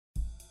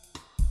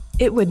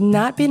It would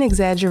not be an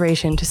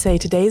exaggeration to say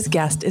today's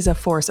guest is a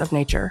force of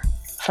nature.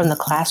 From the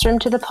classroom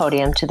to the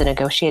podium to the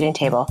negotiating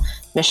table,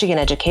 Michigan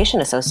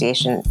Education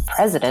Association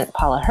President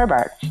Paula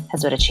Herbart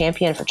has been a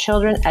champion for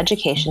children,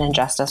 education, and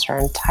justice her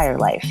entire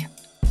life.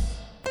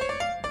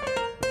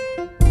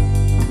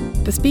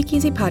 The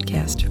Speakeasy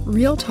Podcast,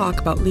 real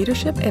talk about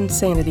leadership and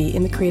sanity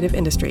in the creative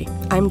industry.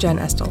 I'm Jen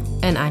Estel.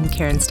 And I'm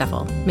Karen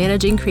Steffel.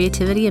 Managing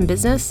creativity in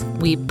business?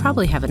 We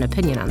probably have an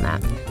opinion on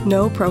that.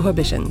 No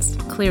prohibitions.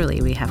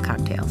 Clearly, we have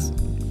cocktails.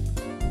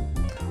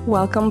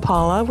 Welcome,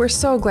 Paula. We're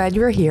so glad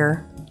you're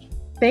here.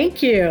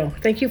 Thank you.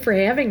 Thank you for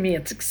having me.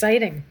 It's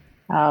exciting.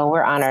 Oh,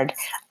 we're honored.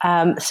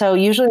 So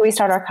usually we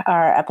start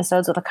our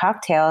episodes with a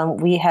cocktail,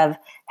 and we have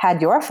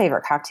had your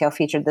favorite cocktail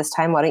featured this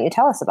time. Why don't you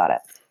tell us about it?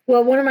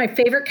 Well, one of my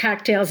favorite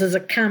cocktails is a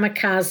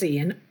kamikaze,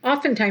 and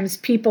oftentimes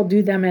people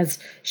do them as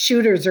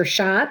shooters or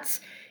shots.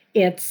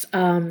 It's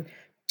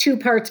 2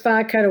 parts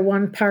vodka to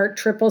 1 part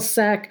triple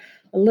sec,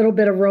 a little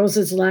bit of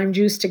Rose's lime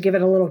juice to give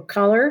it a little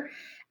color,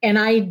 and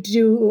I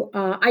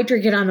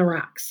drink it on the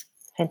rocks.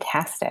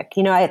 Fantastic.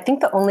 You know, I think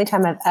the only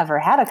time I've ever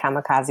had a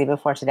kamikaze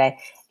before today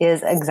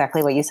is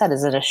exactly what you said,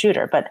 is it a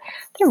shooter, but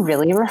they're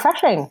really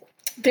refreshing.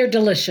 They're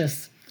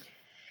delicious.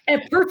 A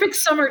perfect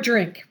summer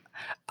drink.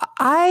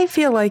 I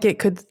feel like it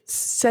could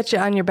set you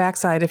on your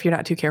backside if you're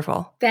not too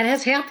careful. That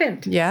has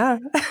happened. Yeah.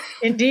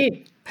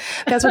 Indeed.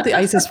 That's what the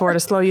ice is for, to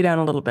slow you down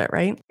a little bit,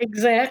 right?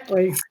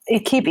 Exactly.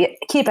 Keep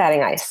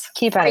adding ice.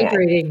 Keep adding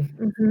hydrating.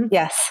 Ice. Mm-hmm.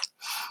 Yes.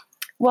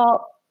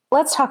 Well,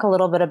 let's talk a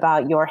little bit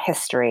about your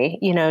history.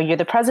 You know, you're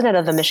the president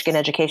of the Michigan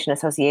Education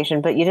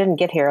Association, but you didn't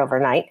get here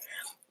overnight.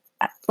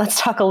 Let's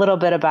talk a little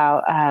bit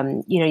about,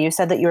 you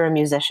said that you're a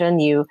musician.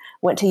 You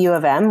went to U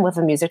of M with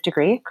a music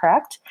degree,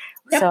 correct?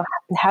 Yep. So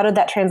how did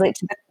that translate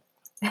to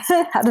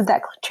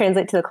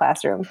the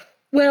classroom?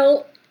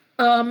 Well,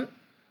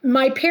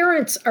 my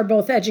parents are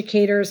both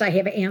educators. I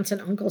have aunts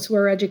and uncles who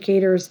are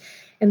educators.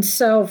 And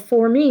so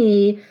for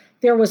me,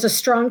 there was a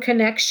strong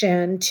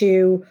connection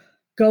to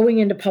going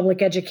into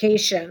public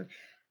education.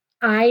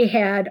 I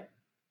had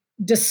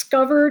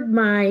discovered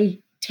my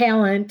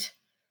talent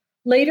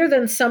later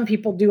than some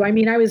people do. I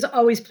mean, I was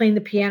always playing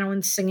the piano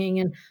and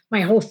singing, and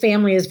my whole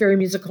family is very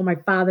musical. My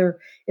father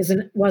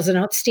was an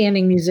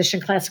outstanding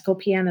musician, classical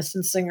pianist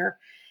and singer.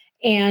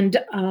 And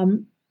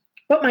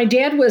but my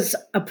dad was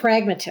a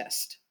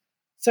pragmatist.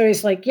 So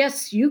he's like,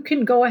 yes, you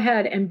can go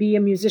ahead and be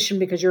a musician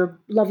because you're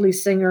a lovely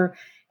singer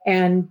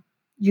and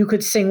you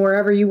could sing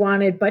wherever you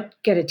wanted, but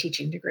get a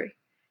teaching degree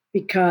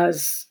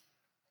because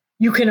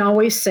you can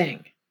always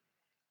sing,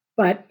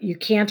 but you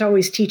can't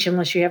always teach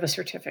unless you have a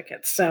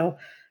certificate. So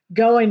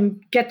go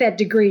and get that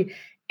degree.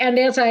 And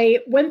as I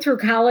went through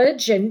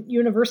college and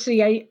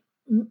university, I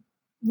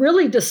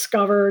really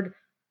discovered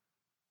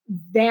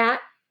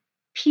that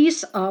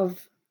piece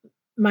of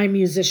my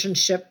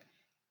musicianship,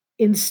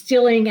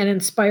 instilling and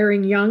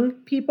inspiring young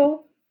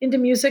people into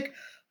music,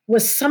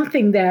 was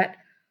something that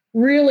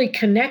really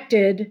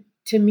connected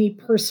to me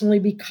personally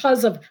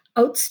because of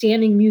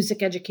outstanding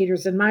music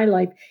educators in my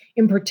life.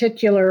 In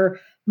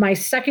particular, my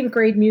 2nd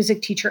grade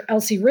music teacher,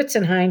 Elsie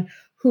Ritzenheim,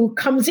 who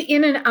comes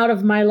in and out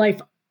of my life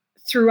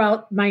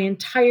throughout my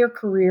entire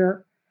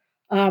career.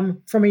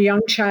 From a young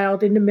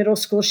child into middle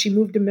school, she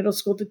moved to middle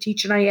school to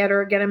teach, and I had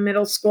her again in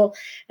middle school.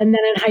 And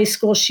then in high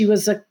school, she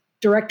was a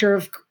director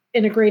of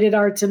integrated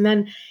arts. And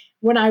then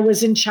when I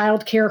was in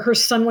childcare, her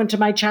son went to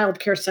my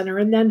childcare center.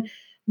 And then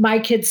my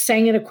kids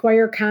sang at a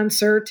choir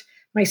concert,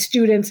 my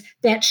students,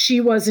 that she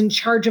was in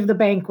charge of the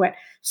banquet.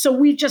 So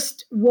we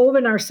just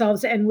woven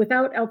ourselves. And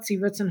without Elsie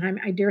Ritzenheim,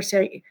 I dare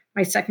say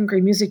my 2nd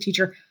grade music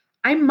teacher,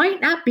 I might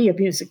not be a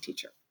music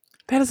teacher.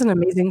 That is an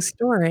amazing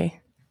story.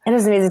 It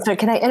is amazing. So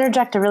can I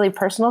interject a really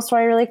personal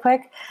story really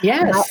quick?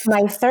 Yes.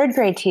 My 3rd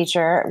grade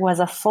teacher was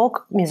a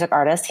folk music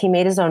artist. He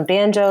made his own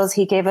banjos.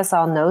 He gave us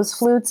all nose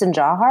flutes and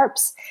jaw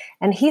harps.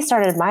 And he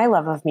started my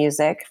love of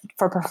music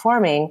for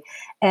performing.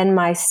 And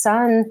my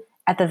son,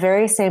 at the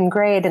very same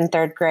grade in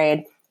 3rd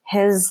grade,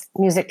 his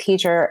music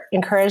teacher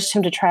encouraged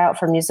him to try out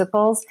for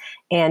musicals.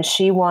 And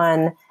she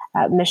won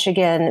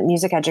Michigan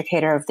Music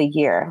Educator of the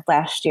Year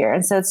last year.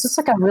 And so it's just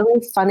like a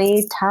really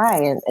funny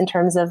tie in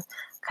terms of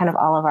kind of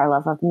all of our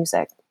love of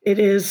music. It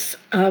is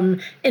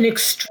an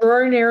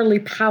extraordinarily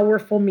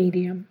powerful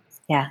medium.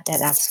 Yeah,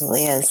 it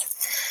absolutely is.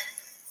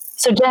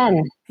 So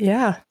Jen.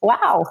 Yeah.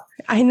 Wow.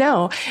 I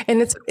know.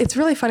 And it's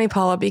really funny,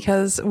 Paula,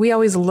 because we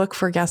always look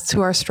for guests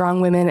who are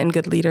strong women and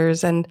good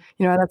leaders. And,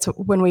 that's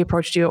when we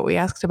approached you, what we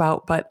asked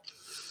about. But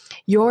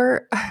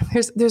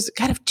there's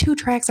kind of 2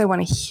 tracks I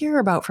want to hear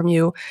about from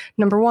you.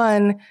 Number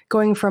 1,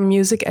 going from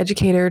music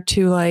educator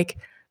to like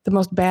the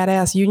most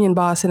badass union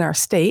boss in our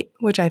state,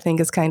 which I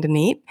think is kind of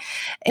neat.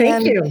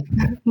 Thank you.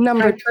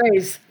 Number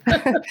praise.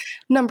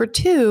 Number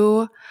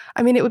 2,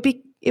 I mean, it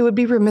would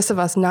be remiss of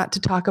us not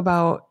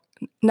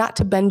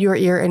to bend your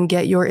ear and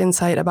get your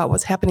insight about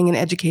what's happening in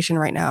education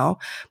right now.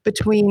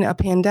 Between a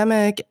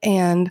pandemic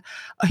and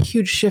a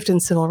huge shift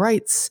in civil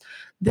rights,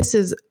 this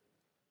is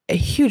a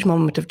huge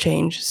moment of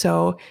change.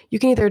 So you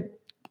can either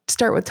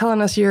start with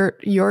telling us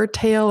your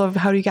tale of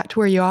how you got to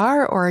where you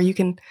are, or you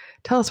can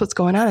Tell us what's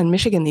going on in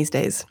Michigan these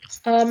days.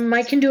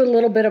 I can do a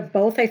little bit of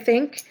both, I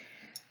think.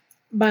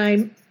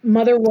 My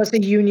mother was a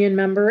union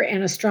member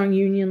and a strong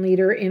union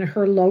leader in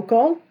her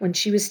local when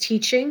she was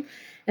teaching.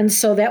 And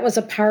so that was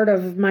a part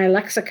of my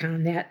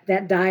lexicon.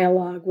 That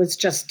dialogue was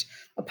just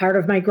a part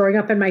of my growing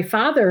up. And my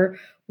father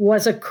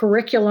was a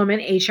curriculum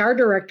and HR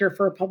director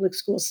for a public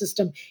school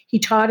system. He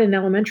taught in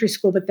elementary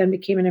school, but then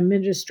became an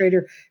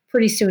administrator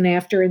pretty soon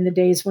after, in the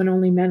days when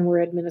only men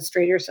were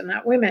administrators and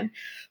not women.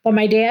 But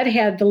my dad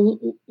had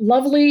the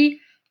lovely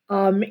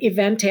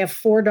event to have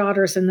 4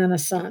 daughters and then a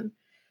son.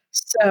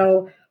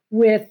 So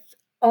with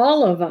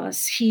all of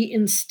us, he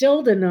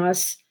instilled in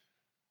us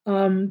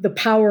the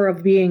power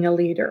of being a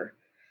leader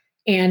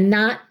and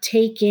not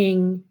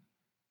taking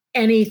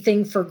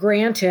anything for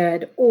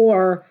granted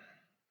or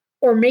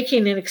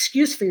making an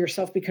excuse for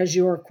yourself because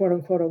you're quote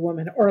unquote a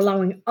woman, or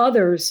allowing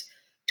others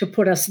to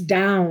put us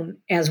down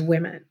as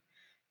women.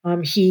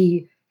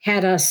 He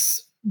had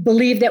us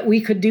believe that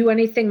we could do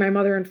anything. My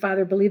mother and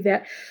father believed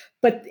that.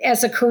 But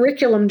as a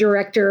curriculum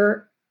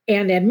director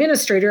and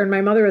administrator, and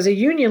my mother as a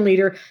union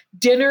leader,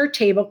 dinner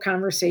table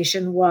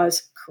conversation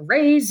was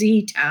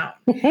crazy town.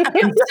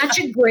 And such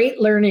a great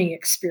learning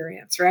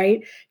experience,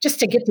 right? Just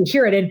to get to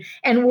hear it.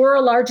 And we're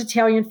a large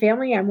Italian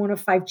family. I'm one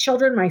of 5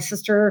 children. My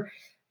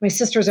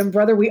sisters and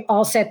brother, we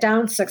all sat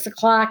down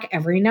 6:00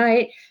 every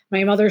night.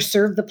 My mother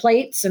served the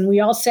plates and we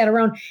all sat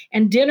around,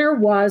 and dinner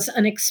was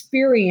an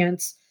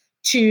experience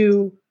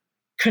to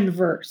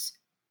converse,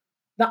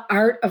 the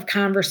art of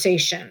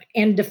conversation,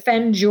 and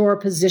defend your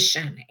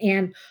position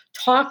and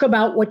talk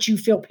about what you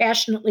feel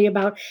passionately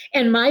about.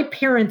 And my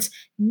parents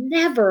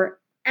never,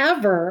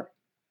 ever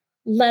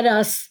let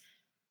us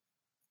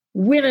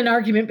win an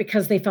argument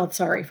because they felt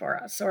sorry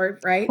for us, or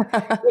right.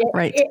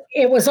 Right.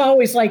 It was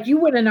always like, you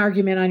win an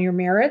argument on your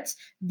merits.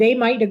 They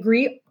might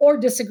agree or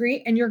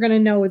disagree, and you're going to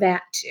know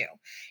that too.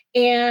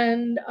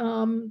 And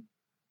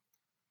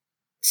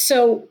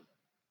so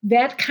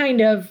that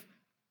kind of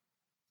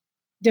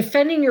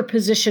defending your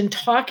position,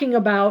 talking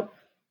about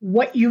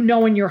what you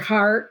know in your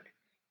heart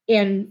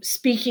and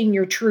speaking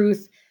your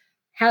truth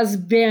has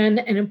been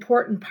an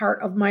important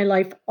part of my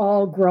life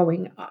all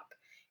growing up.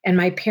 And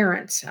my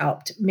parents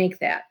helped make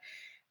that.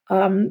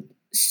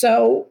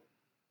 So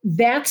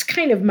that's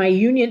kind of my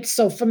union.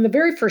 So from the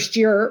very first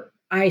year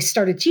I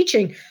started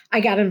teaching,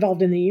 I got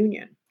involved in the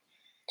union.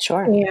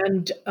 Sure.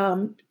 And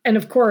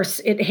of course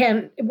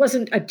it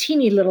wasn't a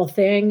teeny little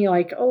thing. You're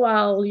like, oh,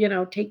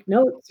 I'll, take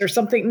notes or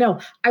something. No,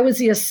 I was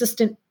the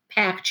assistant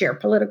PAC chair,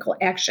 political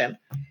action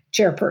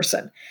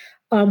chairperson.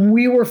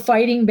 We were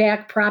fighting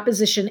back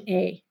Proposition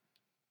A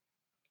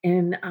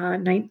in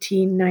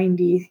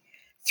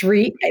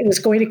 1993. It was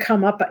going to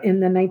come up in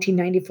the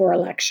 1994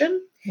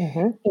 election.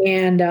 Mm-hmm.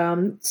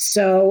 And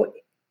so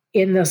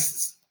in the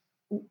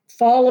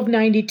fall of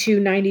 92,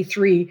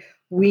 93,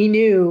 we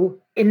knew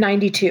in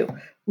 92,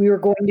 we were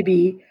going to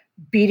be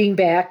beating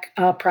back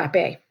Prop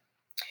A.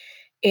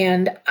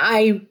 And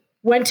I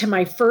went to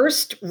my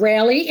first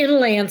rally in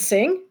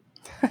Lansing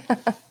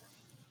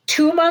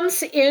 2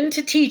 months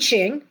into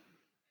teaching.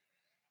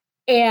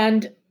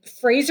 And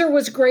Fraser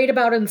was great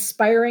about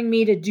inspiring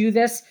me to do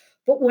this.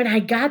 But when I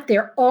got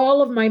there,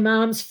 all of my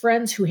mom's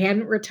friends who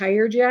hadn't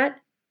retired yet,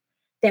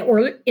 that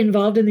were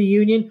involved in the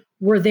union,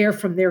 were there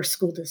from their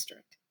school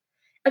district.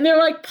 And they're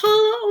like, Paula,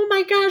 oh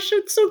my gosh,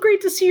 it's so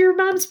great to see your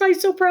mom smile,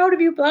 so proud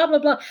of you, blah, blah,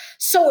 blah.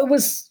 So it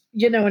was,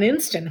 an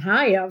instant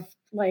high of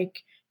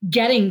like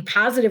getting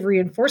positive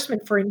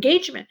reinforcement for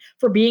engagement,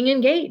 for being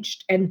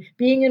engaged and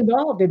being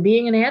involved and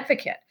being an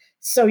advocate.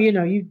 So,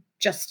 you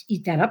just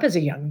eat that up as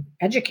a young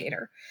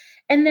educator.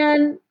 And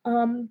then,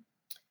 and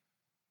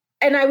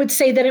I would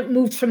say that it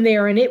moved from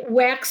there, and it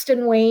waxed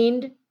and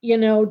waned,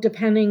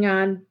 depending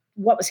on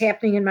what was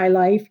happening in my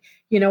life.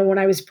 When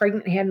I was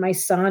pregnant and had my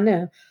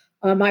son,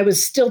 I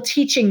was still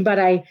teaching, but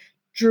I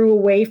drew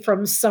away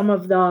from some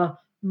of the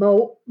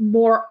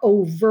more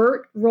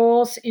overt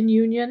roles in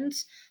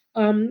unions,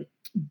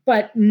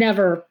 but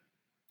never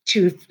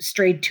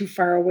strayed too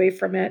far away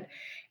from it.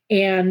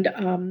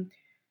 And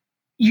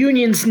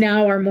unions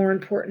now are more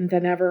important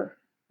than ever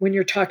when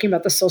you're talking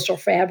about the social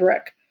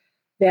fabric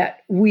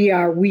that we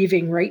are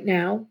weaving right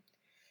now.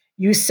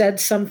 You said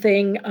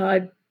something,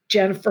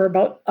 Jennifer,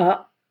 about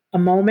a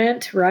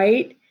moment,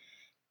 right?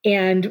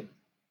 And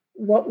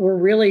what we're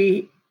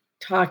really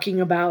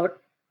talking about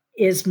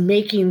is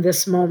making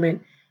this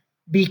moment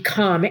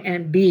become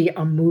and be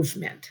a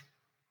movement.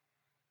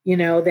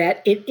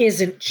 That it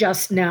isn't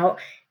just now.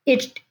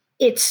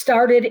 It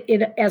started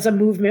as a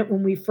movement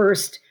when we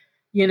first,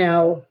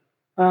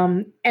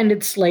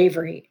 ended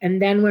slavery.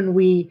 And then when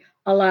we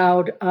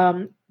allowed,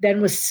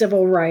 then with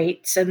civil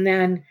rights, and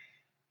then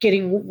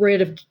getting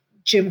rid of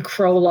Jim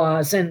Crow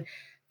laws, and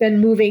then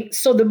moving.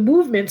 So the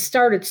movement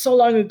started so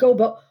long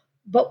ago,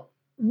 but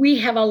we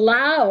have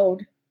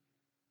allowed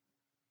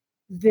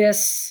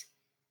this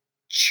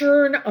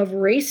churn of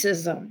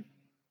racism,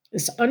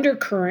 this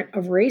undercurrent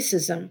of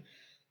racism,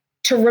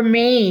 to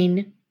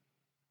remain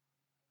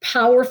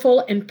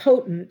powerful and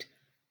potent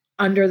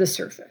under the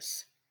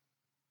surface.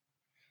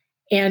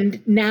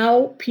 And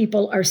now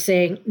people are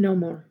saying no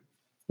more.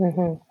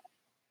 Mm-hmm.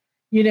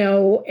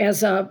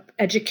 As a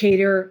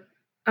educator,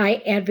 I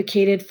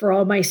advocated for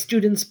all my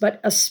students, but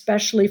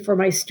especially for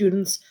my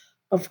students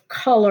of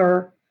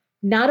color,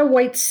 not a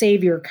white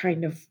savior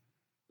kind of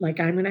like,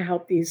 I'm going to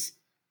help these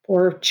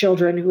poor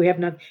children who have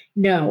nothing.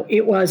 No,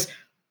 it was,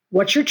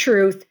 what's your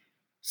truth?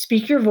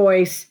 Speak your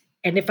voice.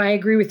 And if I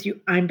agree with you,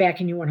 I'm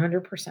backing you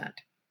 100%.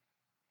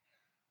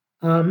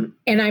 And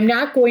I'm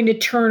not going to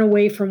turn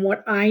away from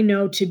what I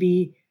know to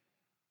be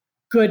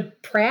good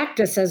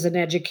practice as an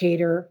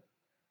educator.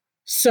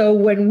 So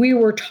when we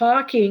were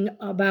talking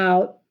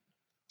about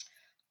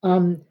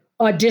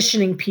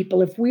auditioning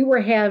people, if we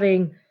were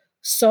having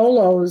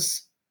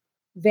solos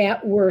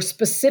that were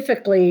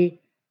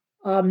specifically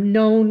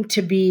known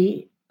to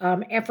be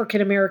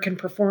African American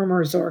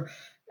performers or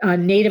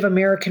Native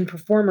American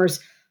performers,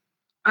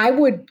 I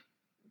would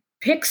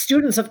pick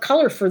students of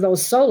color for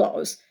those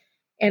solos,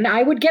 and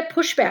I would get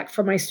pushback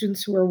from my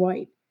students who are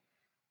white.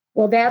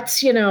 Well,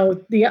 that's,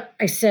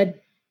 I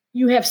said,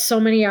 you have so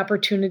many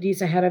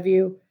opportunities ahead of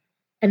you,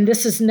 and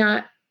this is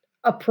not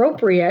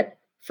appropriate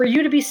for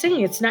you to be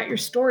singing. It's not your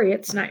story.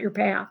 It's not your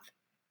path.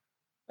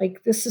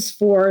 Like, this is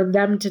for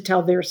them to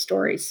tell their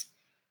stories.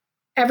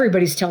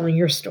 Everybody's telling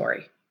your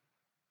story,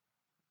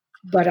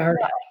 but our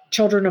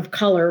children of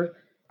color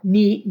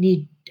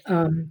need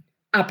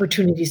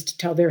opportunities to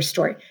tell their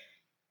story.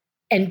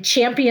 And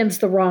champion's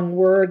the wrong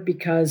word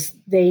because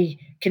they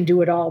can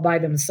do it all by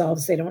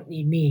themselves. They don't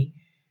need me,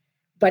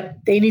 but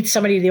they need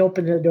somebody to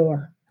open the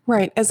door.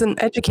 Right. As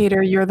an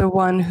educator, you're the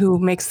one who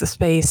makes the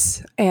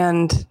space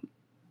and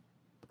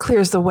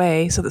clears the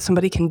way so that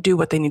somebody can do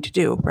what they need to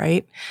do,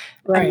 right?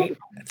 Right.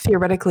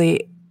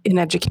 Theoretically, in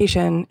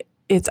education,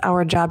 it's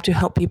our job to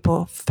help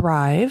people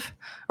thrive,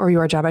 or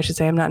your job, I should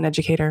say. I'm not an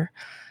educator.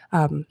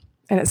 And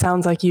it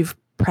sounds like you've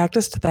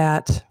practiced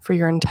that for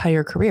your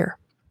entire career.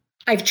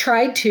 I've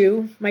tried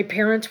to. My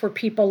parents were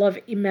people of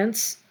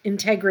immense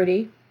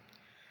integrity.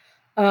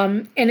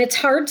 And it's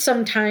hard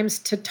sometimes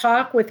to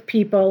talk with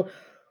people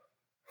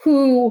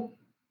who,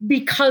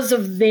 because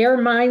of their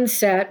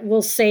mindset,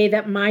 will say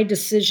that my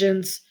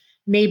decisions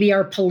maybe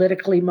are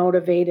politically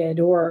motivated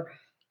or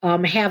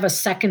have a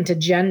second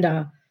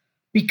agenda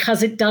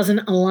because it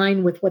doesn't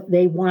align with what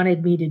they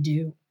wanted me to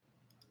do.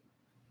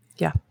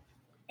 Yeah.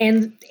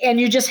 And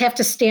you just have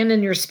to stand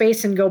in your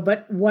space and go,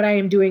 but what I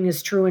am doing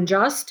is true and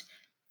just.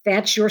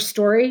 That's your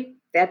story.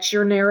 That's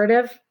your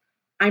narrative.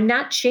 I'm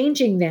not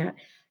changing that.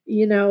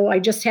 I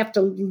just have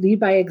to lead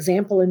by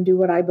example and do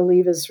what I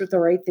believe is the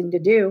right thing to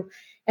do.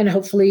 And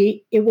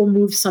hopefully it will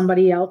move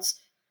somebody else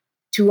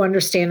to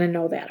understand and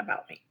know that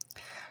about me.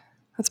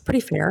 That's pretty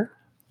fair.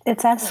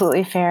 It's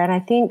absolutely fair. And I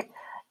think,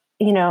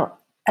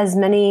 as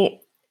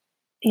many,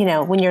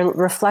 when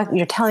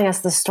you're telling us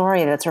the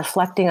story that's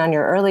reflecting on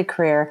your early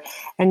career,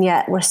 and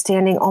yet we're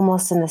standing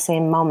almost in the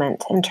same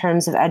moment in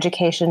terms of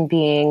education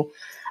being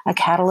a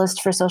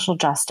catalyst for social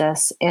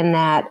justice, in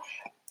that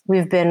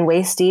we've been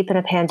waist deep in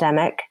a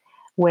pandemic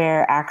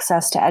where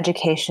access to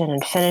education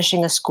and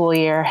finishing a school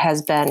year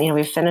has been,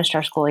 we've finished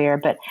our school year,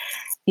 but,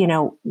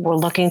 we're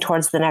looking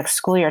towards the next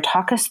school year.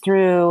 Talk us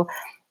through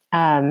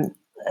kind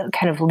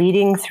of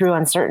leading through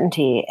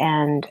uncertainty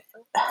and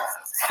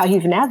how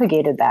you've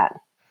navigated that.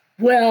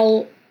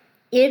 Well,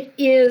 it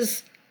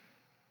is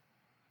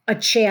a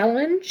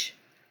challenge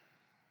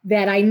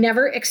that I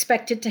never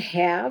expected to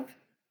have,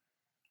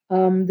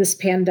 this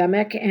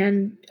pandemic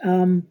and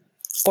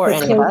or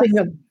the closing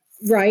of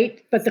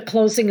but the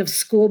closing of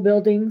school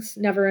buildings.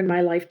 Never in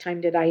my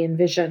lifetime did I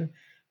envision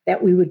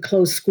that we would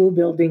close school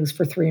buildings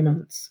for 3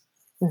 months.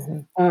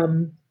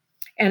 Mm-hmm.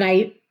 And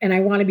I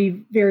want to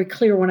be very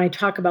clear when I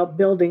talk about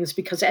buildings,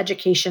 because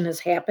education is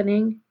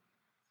happening.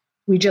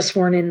 We just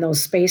weren't in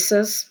those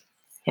spaces.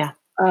 Yeah.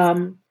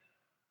 And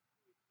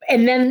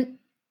then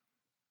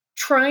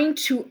trying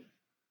to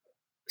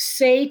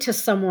say to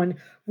someone,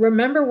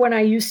 remember when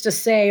I used to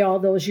say all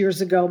those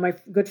years ago, my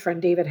good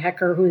friend David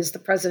Hecker, who is the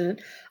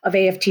president of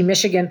AFT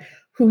Michigan,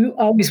 who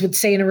always would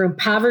say in a room,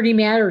 poverty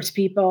matters,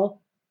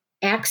 people.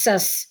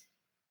 Access,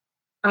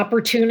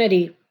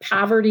 opportunity.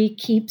 Poverty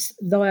keeps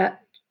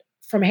that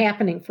from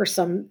happening for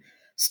some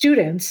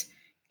students.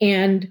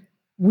 And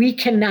we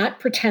cannot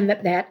pretend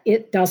that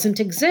it doesn't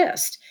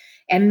exist.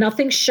 And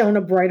nothing's shown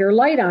a brighter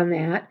light on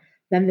that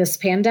than this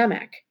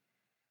pandemic.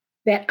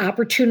 That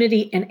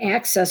opportunity and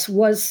access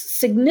was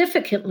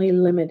significantly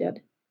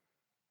limited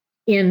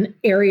in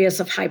areas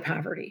of high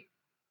poverty.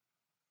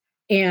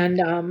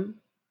 And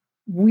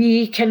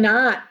we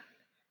cannot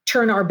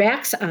turn our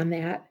backs on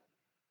that.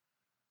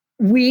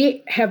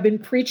 We have been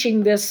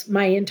preaching this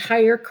my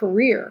entire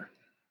career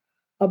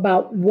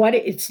about what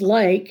it's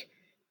like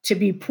to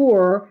be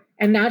poor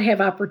and not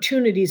have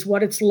opportunities,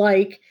 what it's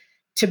like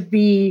to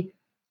be,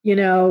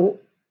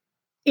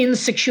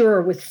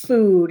 insecure with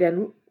food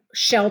and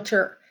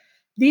shelter.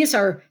 These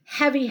are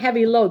heavy,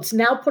 heavy loads.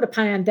 Now put a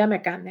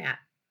pandemic on that.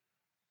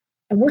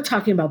 And we're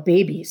talking about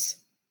babies,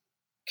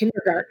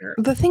 kindergartners.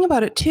 The thing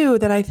about it, too,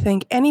 that I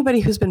think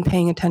anybody who's been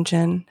paying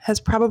attention has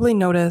probably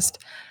noticed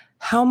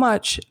how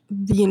much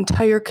the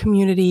entire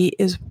community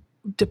is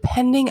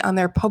depending on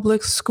their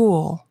public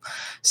school.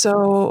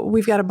 So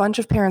we've got a bunch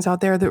of parents out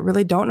there that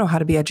really don't know how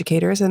to be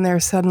educators, and they're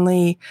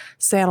suddenly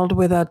saddled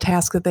with a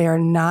task that they are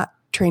not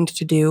trained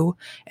to do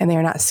and they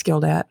are not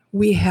skilled at.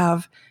 We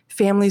have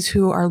families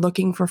who are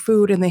looking for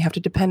food and they have to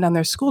depend on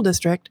their school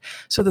district.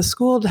 So the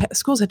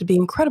schools have to be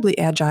incredibly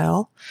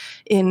agile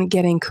in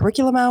getting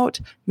curriculum out,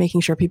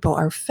 making sure people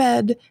are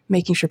fed,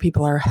 making sure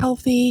people are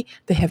healthy,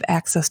 they have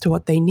access to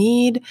what they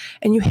need.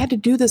 And you had to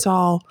do this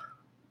all,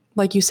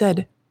 like you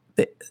said,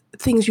 the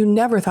things you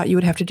never thought you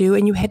would have to do,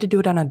 and you had to do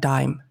it on a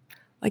dime.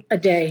 Like a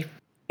day.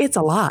 It's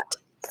a lot.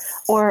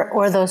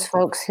 Or those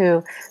folks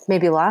who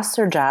maybe lost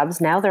their jobs,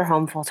 now they're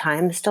home full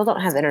time, still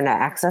don't have internet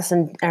access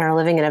and are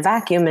living in a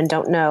vacuum and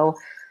don't know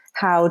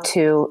how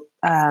to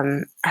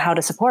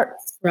support.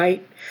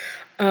 Right.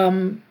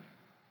 It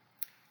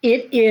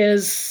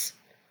is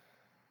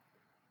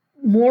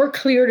more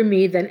clear to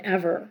me than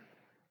ever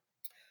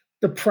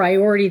the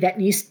priority that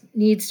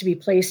needs to be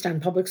placed on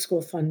public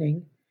school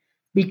funding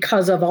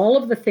because of all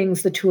of the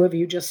things the two of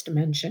you just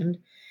mentioned.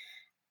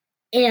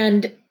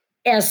 And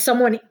as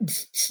someone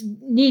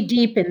knee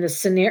deep in the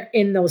scenario,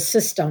 in those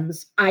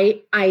systems,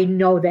 I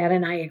know that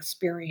and I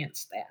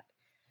experience that.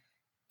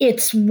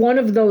 It's one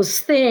of those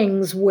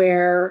things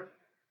where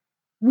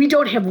we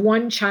don't have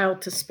one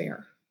child to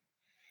spare.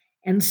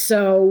 And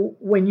so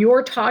when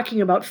you're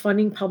talking about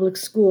funding public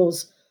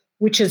schools,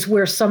 which is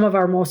where some of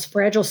our most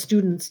fragile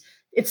students,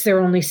 it's their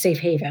only safe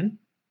haven,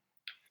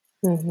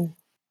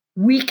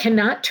 we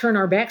cannot turn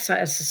our backs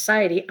as a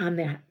society on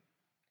that.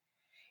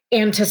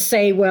 And to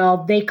say,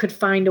 well, they could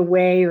find a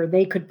way or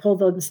they could pull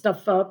the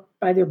stuff up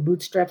by their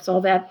bootstraps,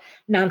 all that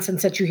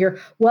nonsense that you hear.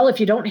 Well,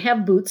 if you don't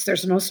have boots,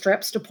 there's no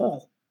straps to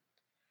pull.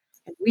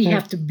 And we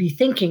have to be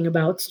thinking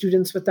about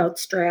students without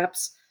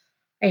straps.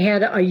 I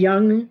had a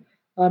young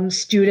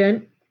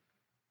student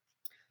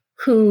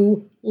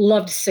who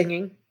loved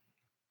singing,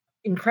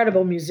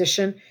 incredible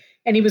musician.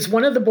 And he was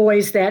one of the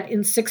boys that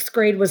in 6th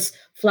grade was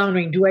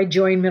floundering. Do I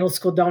join middle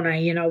school? Don't I?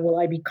 Will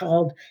I be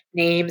called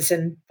names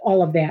and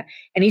all of that?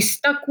 And he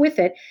stuck with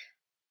it.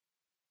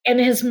 And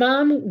his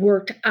mom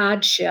worked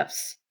odd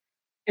shifts.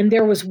 And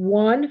there was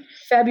one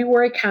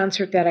February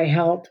concert that I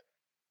held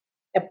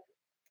that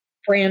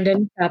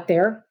Brandon got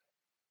there.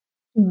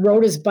 He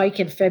rode his bike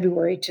in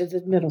February to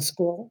the middle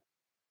school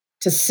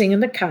to sing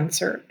in the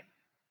concert.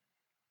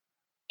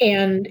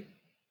 And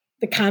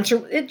the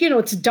concert,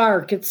 it's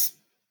dark. It's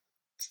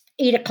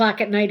 8:00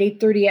 at night,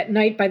 8:30 at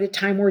night by the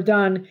time we're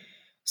done.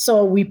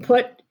 So we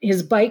put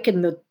his bike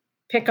in the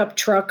pickup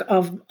truck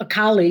of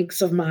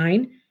colleagues of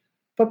mine,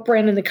 put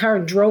Brandon in the car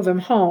and drove him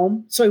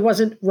home. So he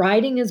wasn't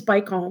riding his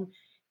bike home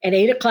at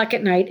 8:00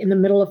 at night in the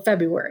middle of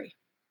February.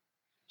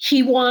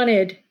 He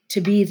wanted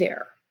to be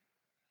there.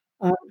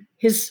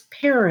 His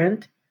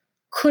parent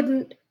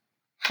couldn't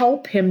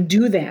help him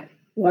do that.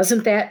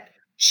 Wasn't that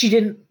she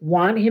didn't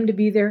want him to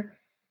be there?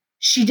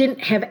 She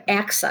didn't have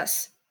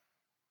access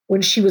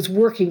when she was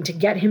working to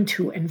get him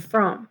to and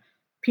from.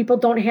 People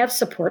don't have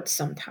support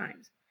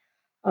sometimes.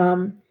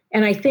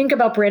 And I think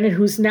about Brandon,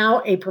 who's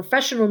now a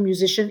professional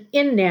musician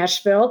in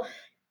Nashville,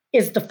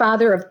 is the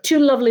father of 2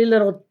 lovely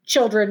little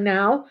children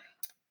now.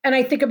 And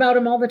I think about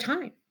him all the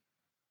time,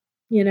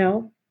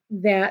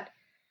 that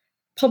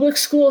public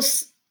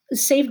schools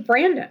saved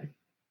Brandon,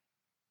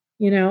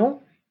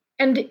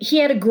 and he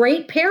had a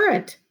great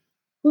parent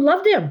who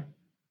loved him,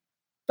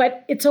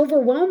 but it's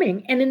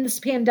overwhelming. And in this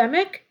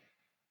pandemic,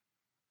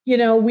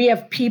 we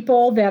have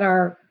people that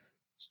are,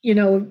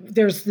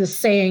 there's this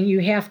saying, you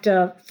have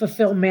to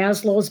fulfill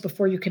Maslow's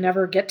before you can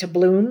ever get to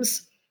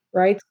Bloom's,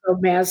 right? So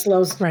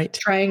Maslow's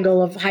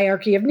triangle of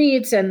hierarchy of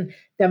needs, and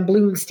then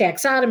Bloom's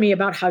taxonomy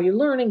about how you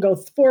learn and go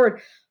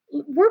forward.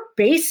 We're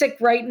basic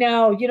right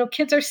now.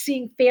 Kids are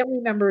seeing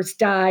family members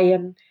die,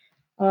 and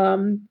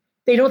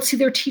they don't see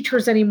their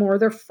teachers anymore,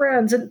 their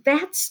friends, and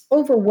that's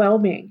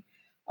overwhelming.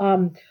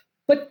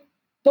 But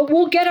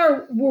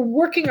we're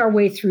working our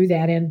way through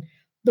that. And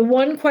the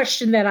one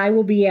question that I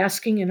will be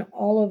asking in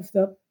all of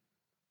the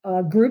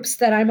groups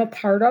that I'm a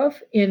part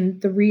of in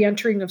the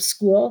reentering of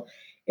school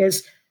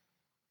is,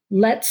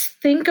 let's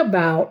think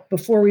about,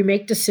 before we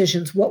make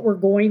decisions, what we're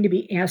going to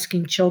be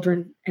asking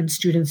children and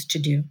students to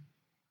do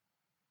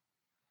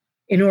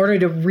in order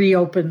to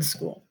reopen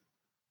school.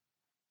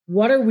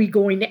 What are we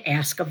going to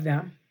ask of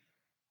them?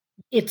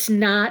 It's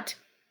not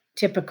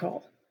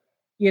typical,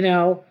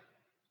 and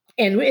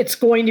it's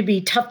going to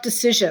be tough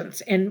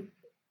decisions. And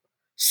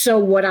so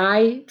what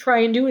I try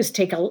and do is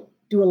do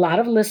a lot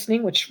of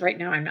listening, which right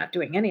now I'm not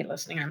doing any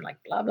listening. I'm like,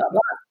 blah, blah, blah.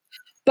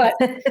 But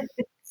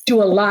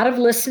do a lot of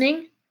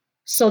listening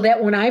so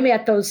that when I'm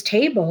at those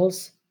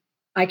tables,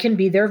 I can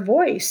be their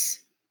voice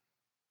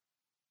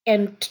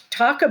and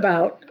talk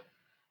about,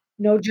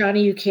 no,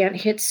 Johnny, you can't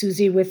hit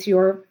Susie with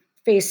your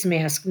face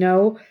mask.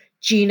 No,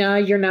 Gina,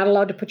 you're not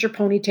allowed to put your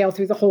ponytail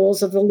through the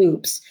holes of the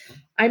loops.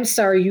 I'm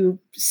sorry you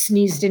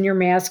sneezed in your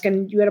mask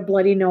and you had a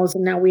bloody nose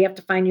and now we have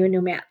to find you a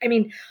new mask. I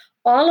mean,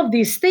 all of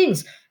these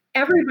things.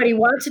 everybody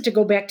wants it to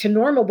go back to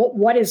normal, but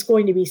what is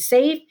going to be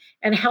safe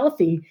and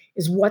healthy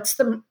is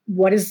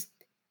what is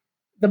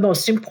the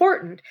most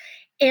important.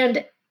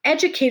 And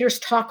educators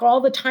talk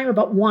all the time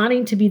about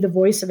wanting to be the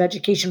voice of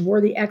education.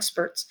 We're the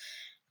experts.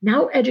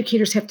 Now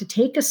educators have to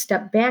take a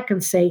step back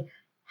and say,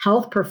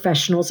 health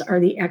professionals are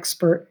the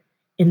expert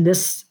in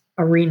this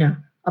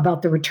arena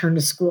about the return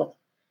to school.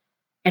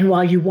 And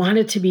while you want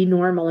it to be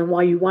normal, and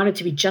while you want it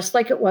to be just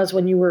like it was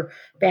when you were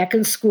back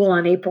in school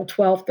on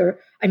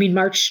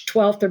March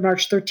 12th or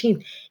March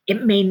 13th,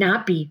 it may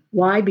not be.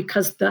 Why?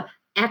 Because the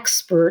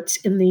experts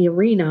in the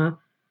arena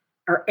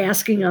are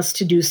asking us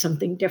to do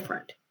something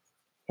different.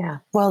 Yeah.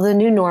 Well, the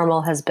new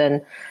normal has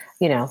been,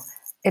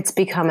 it's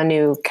become a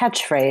new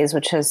catchphrase,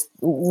 which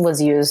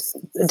was used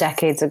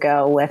decades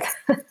ago with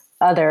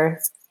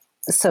other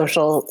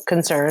social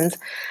concerns.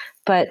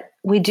 But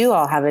we do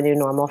all have a new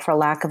normal, for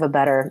lack of a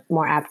better,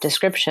 more apt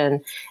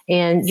description.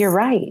 And you're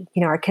right.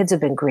 Our kids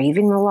have been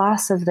grieving the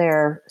loss of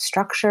their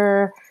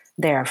structure,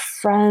 their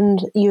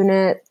friend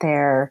unit,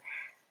 their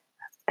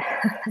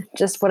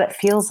just what it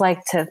feels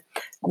like to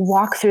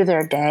walk through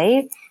their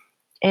day.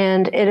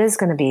 And it is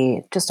going to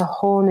be just a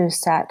whole new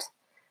set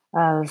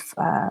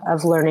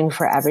of learning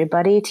for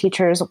everybody.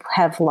 Teachers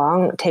have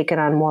long taken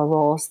on more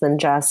roles than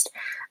just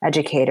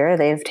educator.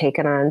 They've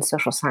taken on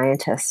social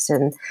scientists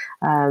and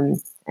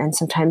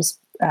sometimes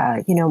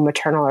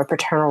maternal or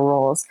paternal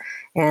roles.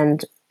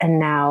 And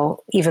now,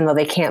 even though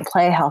they can't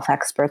play health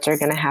experts, are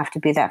going to have to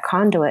be that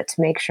conduit to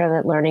make sure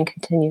that learning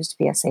continues to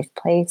be a safe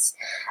place,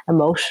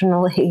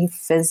 emotionally,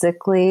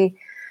 physically,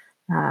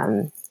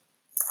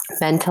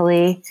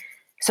 mentally.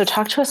 So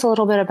talk to us a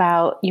little bit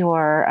about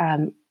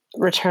your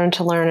Return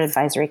to Learn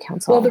Advisory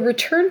Council. Well, the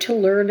Return to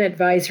Learn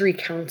Advisory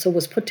Council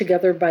was put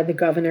together by the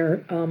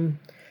governor.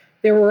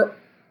 There were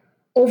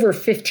over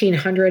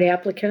 1,500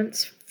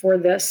 applicants for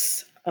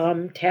this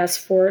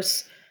task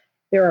force.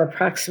 There are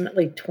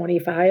approximately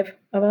 25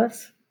 of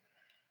us.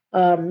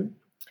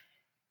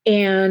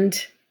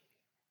 And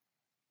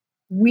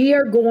we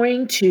are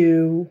going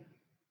to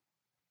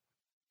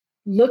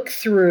look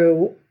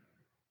through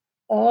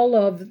all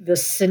of the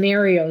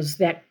scenarios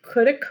that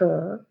could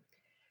occur,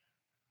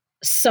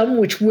 some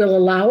which will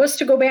allow us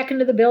to go back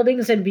into the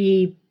buildings and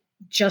be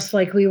just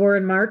like we were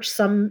in March.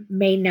 Some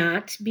may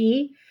not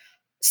be.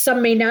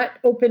 Some may not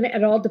open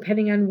at all,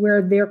 depending on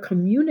where their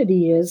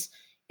community is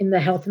in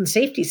the health and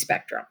safety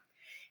spectrum.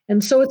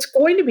 And so it's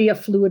going to be a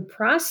fluid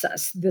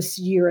process this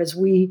year as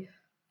we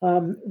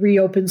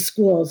reopen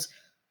schools.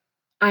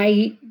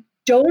 I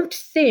don't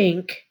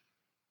think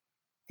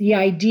the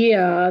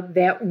idea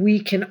that we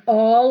can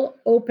all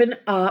open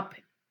up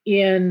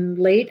in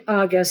late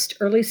August,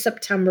 early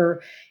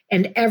September,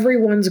 and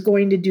everyone's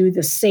going to do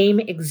the same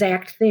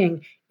exact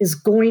thing is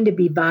going to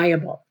be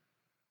viable.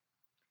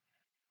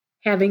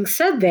 Having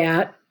said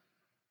that,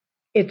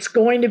 it's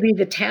going to be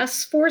the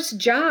task force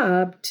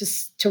job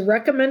to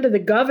recommend to the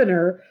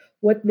governor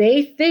what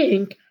they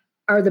think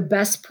are the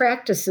best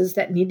practices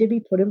that need to be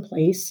put in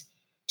place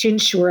to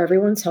ensure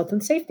everyone's health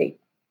and safety.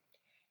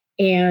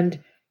 And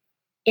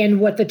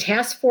what the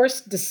task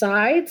force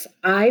decides,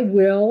 I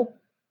will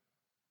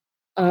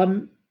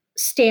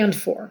stand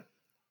for.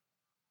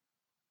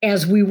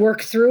 As we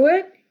work through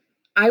it,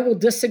 I will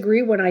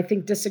disagree when I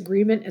think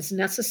disagreement is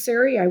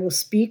necessary. I will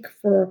speak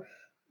for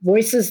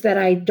voices that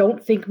I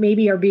don't think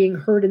maybe are being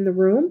heard in the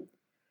room.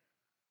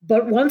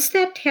 But once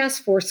that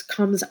task force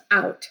comes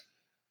out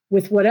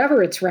with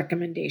whatever its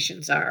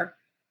recommendations are,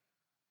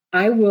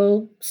 I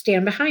will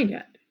stand behind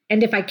it.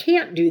 And if I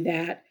can't do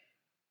that,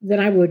 then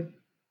I would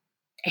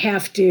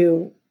have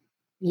to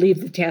leave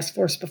the task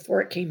force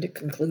before it came to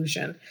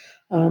conclusion.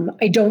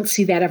 I don't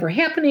see that ever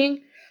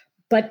happening,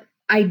 but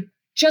I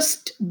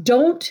just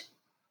don't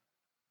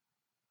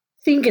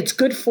think it's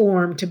good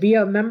form to be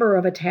a member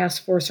of a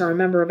task force or a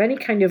member of any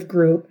kind of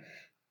group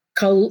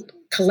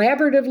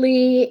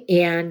collaboratively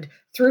and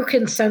through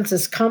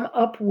consensus come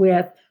up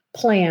with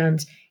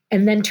plans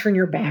and then turn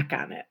your back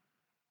on it.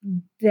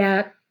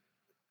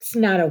 That's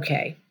not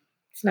okay.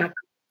 It's not.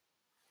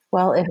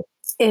 Well,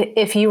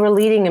 if you were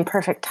leading in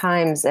perfect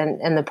times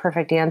and the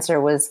perfect answer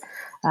was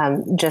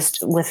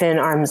just within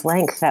arm's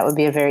length, that would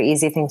be a very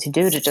easy thing to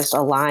do, to just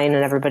align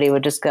and everybody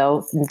would just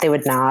go, they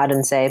would nod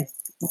and say,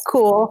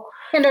 cool.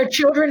 And our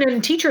children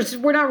and teachers,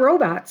 we're not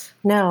robots.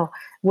 No,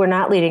 we're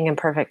not leading in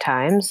perfect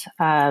times.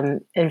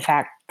 In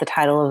fact, the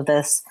title of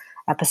this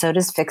episode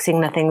is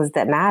Fixing the Things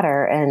That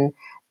Matter. And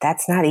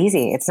that's not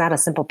easy. It's not a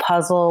simple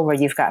puzzle where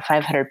you've got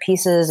 500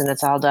 pieces and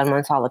it's all done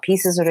once all the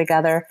pieces are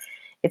together.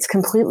 It's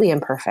completely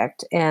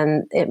imperfect.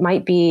 And it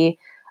might be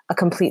a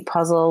complete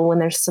puzzle when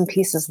there's some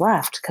pieces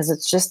left, because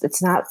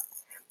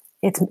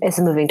it's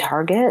a moving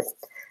target.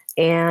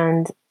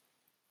 And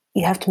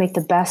you have to make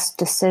the best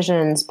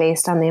decisions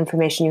based on the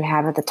information you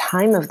have at the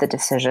time of the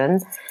decision,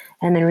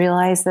 and then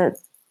realize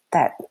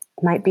that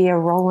might be a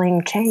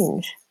rolling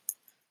change.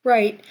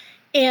 Right.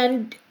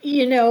 And,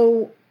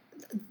 the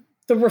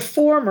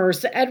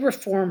ed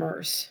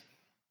reformers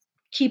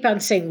keep on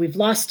saying we've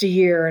lost a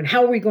year and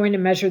how are we going to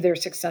measure their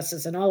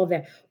successes and all of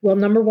that. Well,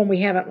 number one,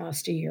 we haven't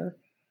lost a year.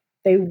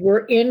 They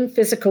were in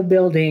physical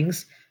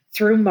buildings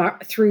through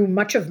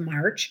much of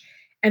March,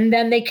 and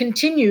then they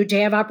continued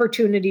to have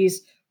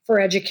opportunities for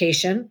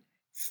education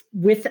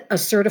with a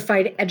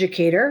certified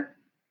educator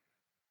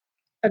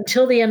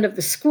until the end of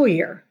the school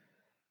year.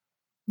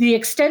 The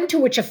extent to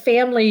which a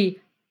family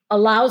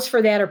allows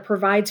for that or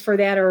provides for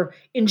that or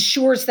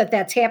ensures that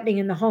that's happening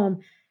in the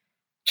home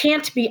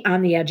can't be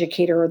on the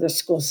educator or the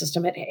school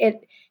system.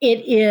 It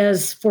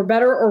is, for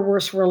better or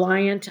worse,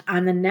 reliant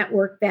on the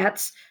network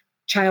that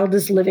child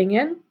is living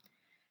in.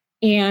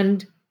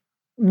 And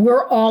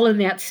we're all in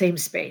that same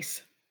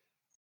space.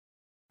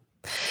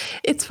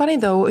 It's funny,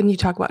 though, when you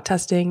talk about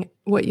testing,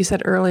 what you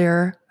said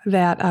earlier,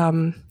 that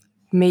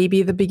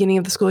maybe the beginning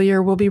of the school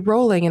year will be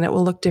rolling and it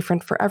will look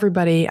different for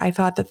everybody. I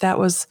thought that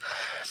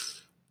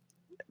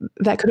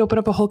could open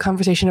up a whole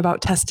conversation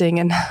about testing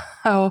and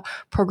how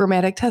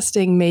programmatic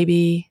testing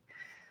maybe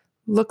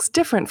looks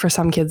different for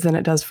some kids than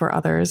it does for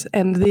others.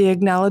 And the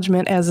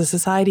acknowledgement as a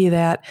society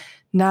that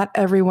not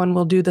everyone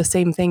will do the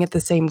same thing at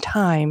the same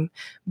time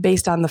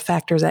based on the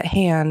factors at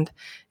hand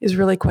is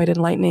really quite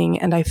enlightening.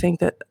 And I think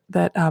that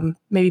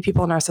maybe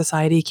people in our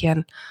society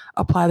can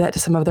apply that to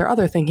some of their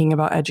other thinking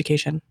about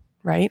education,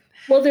 right?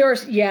 Well,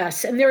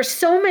 yes. And there are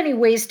so many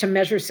ways to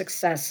measure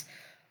success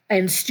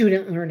in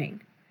student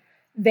learning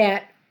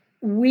that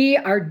we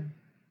are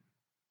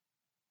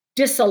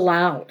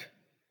disallowed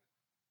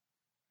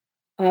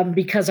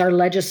because our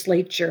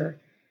legislature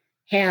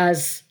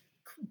has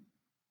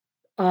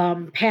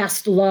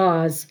passed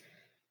laws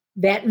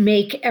that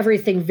make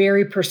everything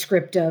very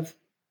prescriptive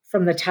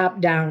from the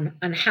top down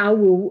on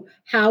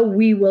how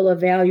we will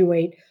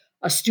evaluate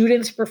a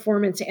student's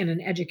performance and an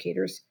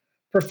educator's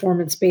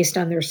performance based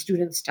on their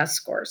students' test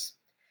scores.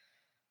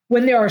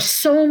 When there are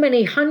so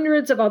many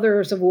hundreds of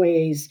others of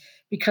ways,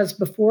 because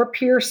before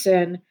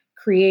Pearson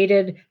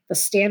created the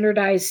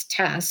standardized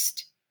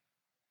test,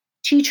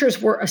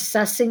 teachers were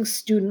assessing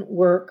student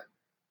work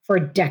for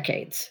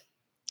decades.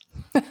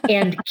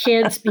 And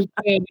kids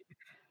became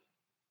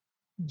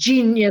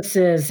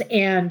geniuses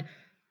and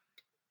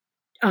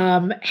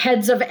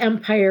heads of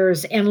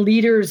empires and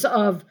leaders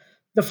of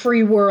the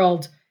free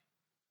world.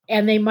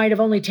 And they might have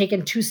only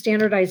taken 2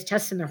 standardized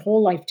tests in their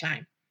whole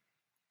lifetime.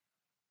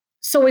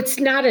 So it's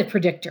not a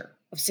predictor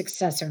of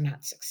success or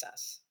not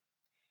success.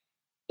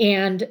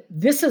 And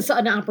this is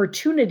an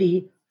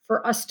opportunity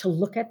for us to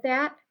look at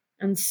that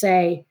and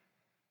say,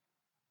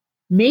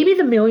 maybe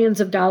the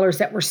millions of dollars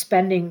that we're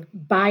spending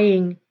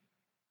buying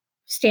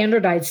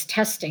standardized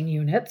testing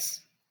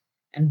units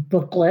and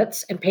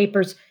booklets and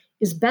papers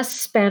is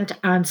best spent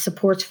on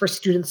supports for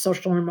students'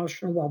 social and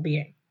emotional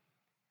well-being.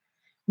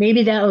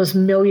 Maybe those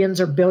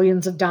millions or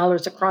billions of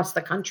dollars across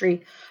the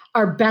country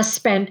are best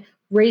spent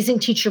raising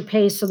teacher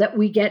pay so that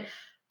we get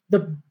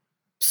the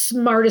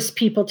smartest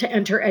people to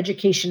enter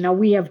education. Now,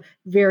 we have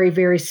very,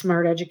 very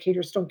smart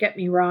educators, don't get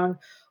me wrong,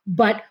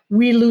 but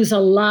we lose a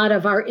lot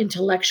of our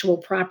intellectual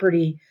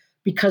property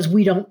because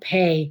we don't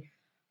pay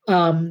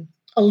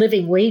a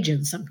living wage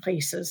in some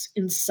places,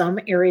 in some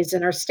areas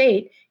in our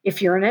state,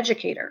 if you're an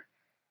educator.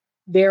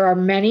 There are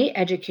many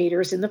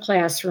educators in the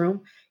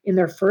classroom in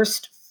their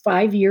first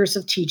 5 years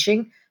of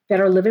teaching that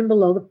are living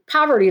below the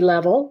poverty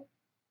level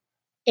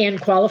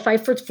and qualify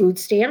for food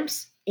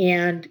stamps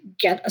and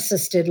get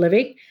assisted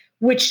living,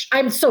 which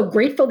I'm so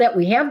grateful that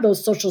we have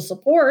those social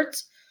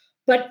supports.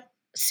 But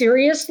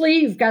seriously,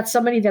 you've got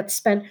somebody that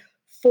spent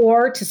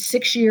 4 to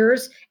 6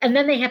 years, and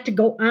then they have to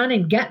go on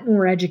and get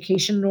more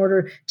education in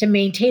order to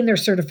maintain their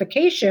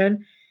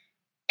certification.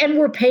 And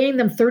we're paying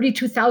them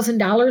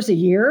 $32,000 a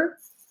year.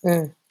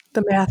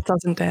 The math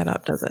doesn't add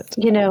up, does it?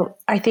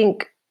 I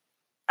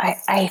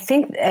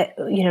think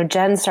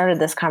Jen started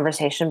this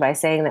conversation by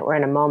saying that we're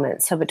in a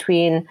moment. So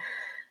between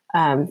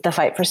the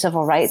fight for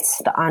civil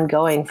rights, the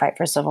ongoing fight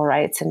for civil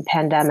rights, and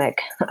pandemic,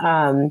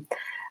 I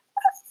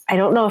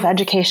don't know if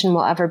education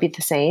will ever be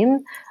the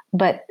same,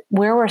 but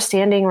where we're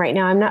standing right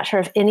now, I'm not sure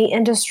if any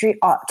industry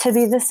ought to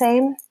be the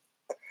same,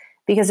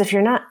 because if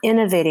you're not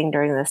innovating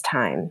during this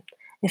time,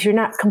 if you're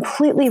not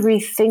completely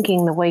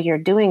rethinking the way you're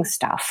doing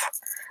stuff,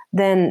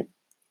 then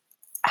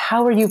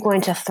how are you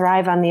going to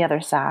thrive on the other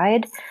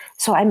side?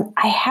 So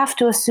I have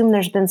to assume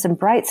there's been some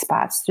bright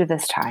spots through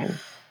this time.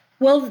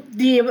 Well,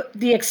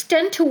 the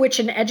extent to which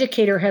an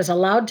educator has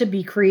allowed to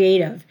be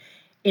creative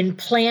in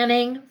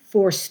planning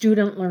for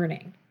student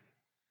learning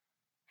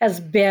has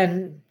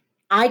been,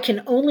 I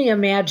can only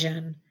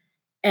imagine,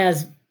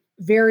 as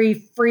very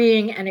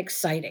freeing and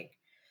exciting.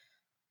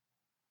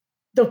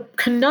 The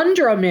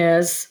conundrum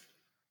is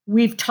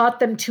we've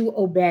taught them to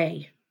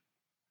obey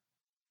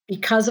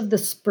because of the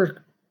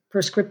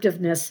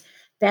prescriptiveness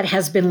that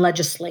has been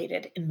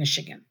legislated in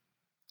Michigan.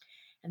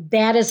 And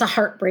that is a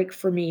heartbreak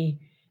for me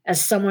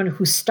as someone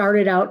who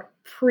started out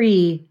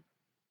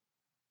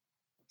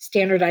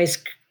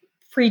pre-standardized,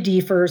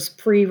 pre-DFERS,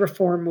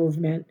 pre-reform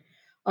movement.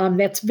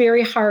 That's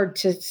very hard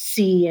to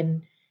see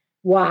and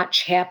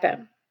watch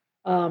happen.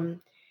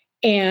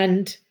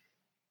 And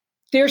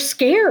they're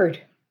scared.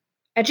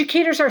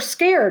 Educators are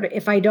scared.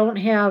 If I don't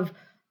have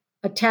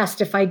a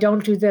test? If I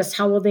don't do this,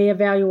 how will they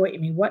evaluate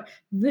me?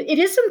 It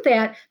isn't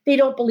that they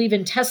don't believe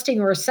in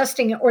testing or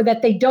assessing or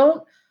that they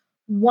don't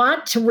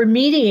want to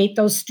remediate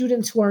those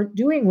students who aren't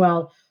doing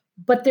well,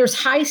 but there's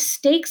high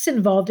stakes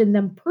involved in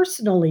them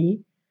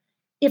personally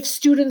if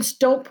students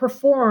don't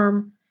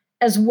perform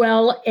as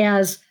well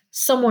as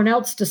someone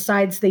else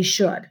decides they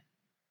should.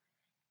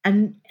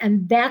 And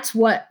that's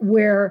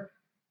where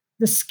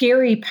the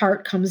scary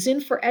part comes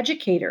in for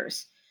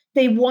educators.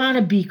 They want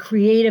to be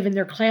creative in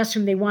their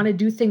classroom. They want to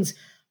do things,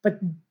 but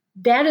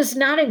that is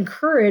not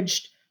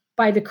encouraged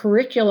by the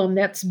curriculum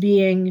that's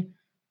being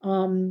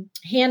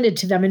handed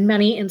to them in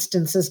many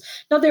instances.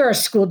 Now, there are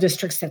school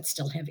districts that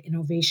still have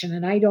innovation,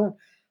 and I don't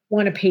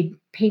want to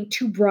paint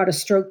too broad a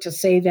stroke to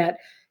say that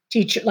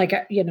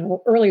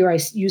earlier I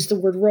used the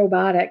word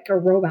robotic or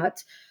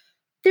robots.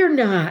 They're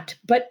not,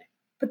 but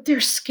they're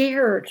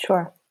scared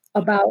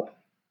about,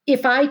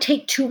 if I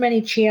take too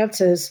many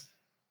chances,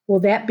 will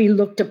that be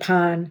looked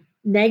upon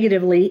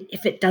negatively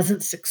if it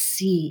doesn't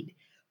succeed?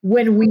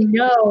 When we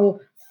know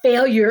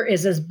failure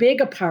is as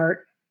big a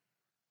part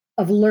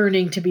of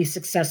learning to be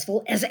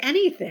successful as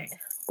anything.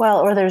 Well,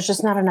 or there's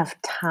just not enough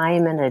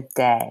time in a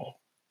day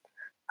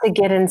to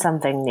get in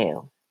something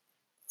new.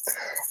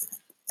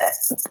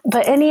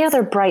 But any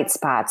other bright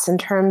spots in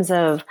terms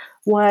of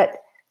what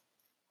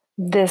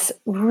this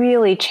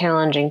really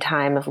challenging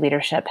time of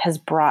leadership has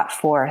brought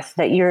forth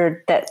that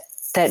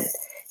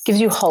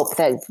gives you hope,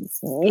 that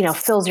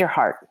fills your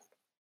heart?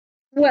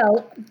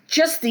 Well,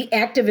 just the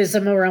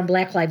activism around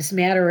Black Lives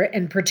Matter,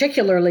 and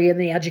particularly in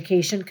the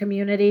education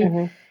community.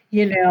 Mm-hmm.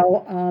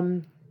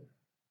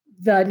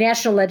 The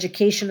National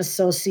Education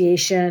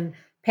Association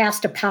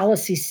passed a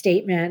policy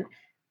statement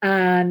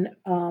on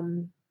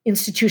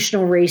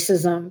institutional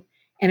racism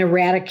and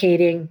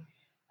eradicating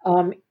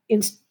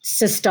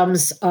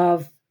systems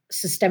of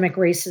systemic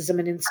racism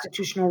and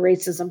institutional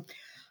racism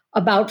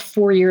about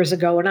 4 years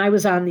ago. And I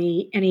was on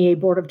the NEA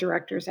board of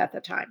directors at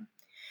the time.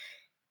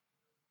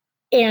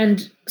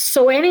 And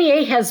so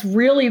NEA has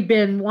really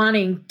been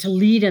wanting to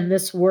lead in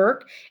this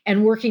work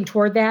and working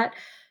toward that.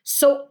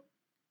 So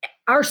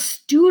our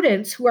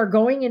students who are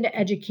going into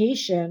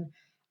education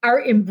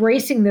are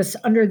embracing this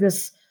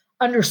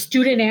under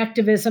student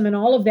activism and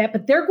all of that,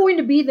 but they're going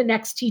to be the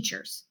next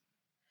teachers.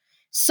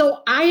 So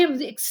I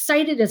am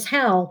excited as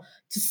hell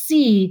to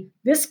see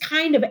this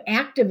kind of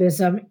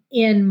activism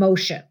in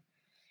motion.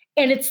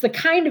 And it's the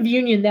kind of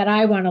union that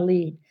I want to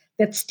lead,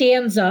 that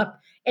stands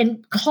up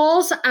and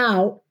calls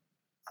out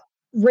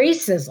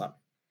racism.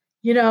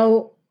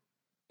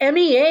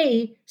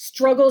 MEA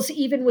struggles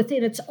even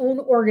within its own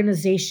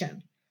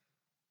organization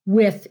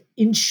with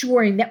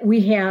ensuring that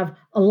we have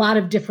a lot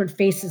of different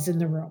faces in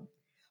the room.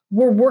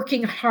 We're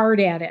working hard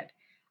at it.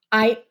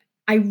 I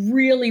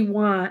really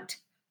want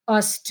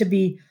us to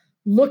be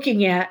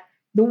looking at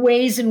the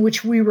ways in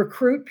which we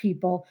recruit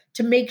people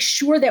to make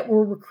sure that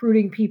we're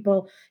recruiting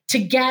people to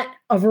get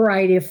a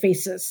variety of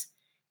faces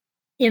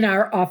in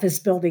our office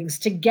buildings,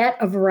 to get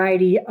a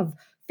variety of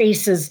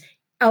faces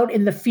out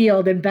in the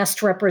field and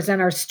best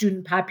represent our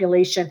student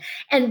population.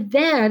 And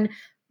then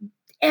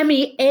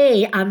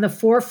MEA on the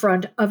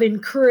forefront of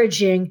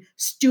encouraging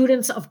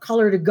students of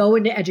color to go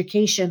into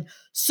education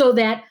so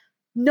that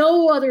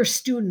no other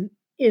student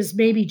is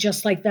maybe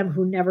just like them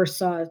who never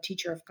saw a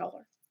teacher of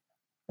color,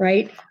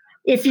 right?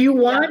 If you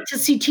want to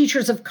see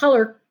teachers of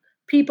color,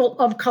 people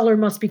of color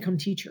must become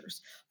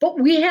teachers. But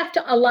we have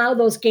to allow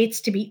those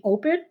gates to be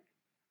open.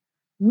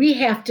 We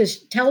have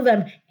to tell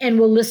them, and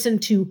we'll listen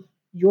to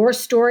your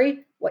story,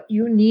 what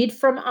you need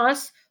from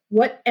us,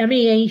 what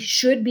MEA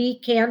should be,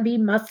 can be,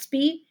 must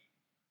be,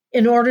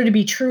 in order to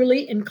be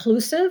truly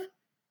inclusive,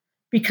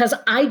 because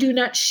I do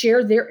not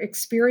share their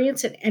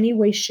experience in any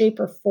way, shape,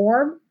 or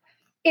form.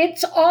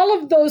 It's all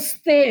of those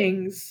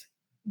things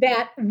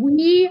that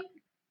we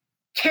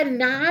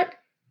cannot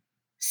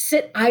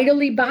sit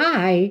idly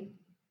by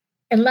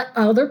and let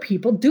other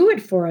people do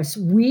it for us.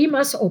 We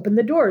must open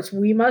the doors.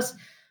 We must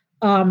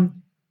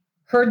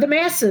herd the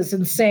masses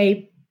and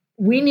say,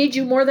 we need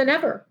you more than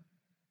ever,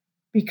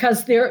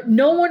 because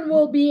no one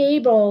will be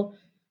able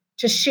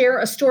to share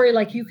a story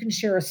like you can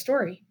share a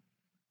story.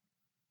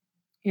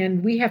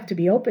 And we have to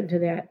be open to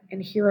that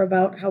and hear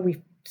about how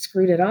we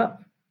screwed it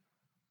up.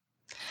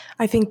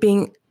 I think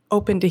being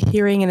open to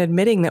hearing and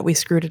admitting that we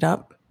screwed it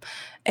up,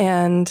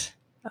 and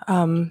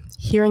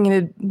hearing and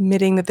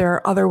admitting that there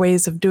are other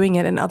ways of doing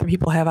it and other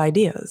people have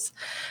ideas.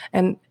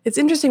 And it's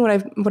interesting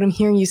what I'm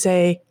hearing you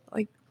say,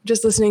 like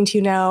just listening to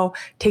you now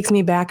takes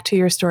me back to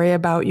your story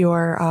about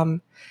your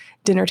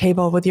dinner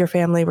table with your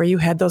family, where you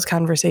had those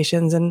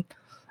conversations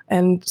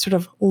and sort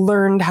of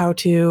learned how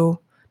to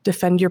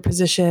defend your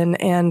position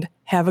and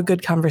have a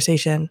good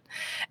conversation.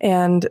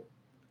 And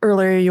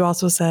earlier you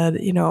also said,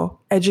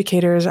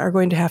 educators are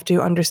going to have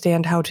to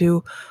understand how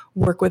to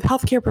work with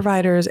healthcare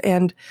providers.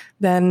 And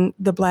then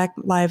the Black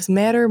Lives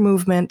Matter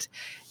movement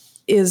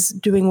is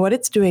doing what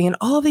it's doing. And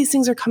all of these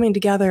things are coming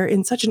together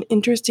in such an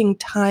interesting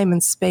time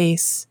and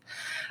space.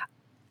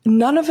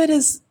 None of it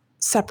is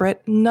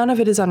separate. None of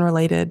it is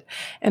unrelated.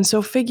 And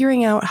so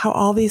figuring out how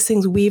all these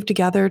things weave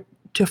together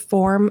to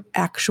form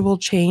actual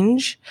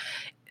change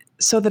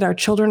so that our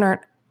children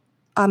aren't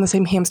on the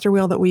same hamster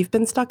wheel that we've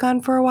been stuck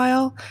on for a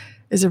while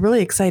is a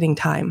really exciting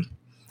time.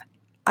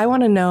 I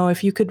want to know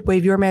if you could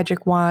wave your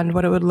magic wand,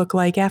 what it would look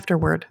like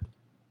afterward.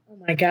 Oh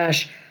my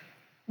gosh.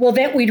 Well,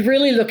 that we'd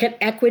really look at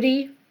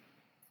equity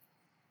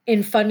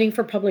in funding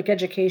for public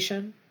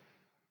education.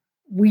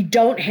 We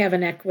don't have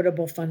an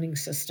equitable funding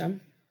system,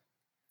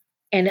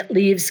 and it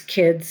leaves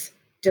kids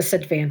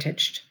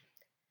disadvantaged.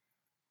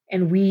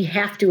 And we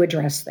have to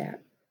address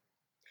that.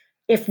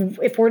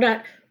 If we're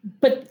not,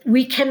 but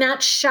we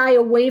cannot shy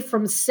away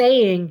from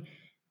saying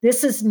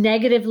this is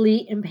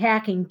negatively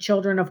impacting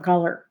children of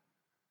color.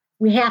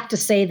 We have to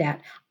say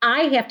that.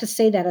 I have to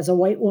say that as a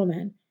white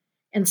woman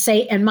and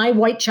say, and my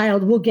white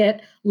child will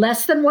get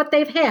less than what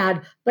they've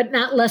had, but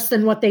not less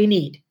than what they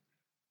need.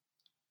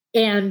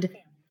 And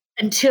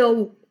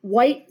until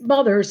white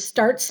mothers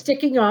start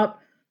sticking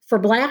up for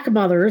Black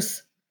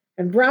mothers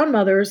and brown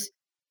mothers,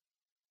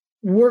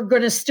 we're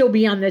going to still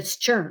be on this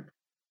churn.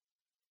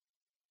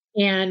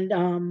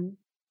 And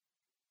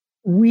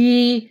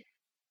we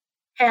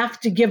have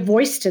to give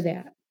voice to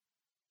that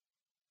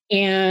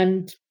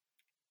and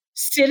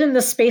sit in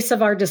the space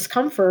of our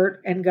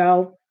discomfort and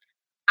go,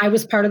 I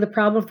was part of the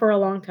problem for a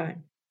long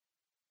time.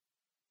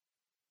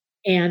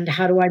 And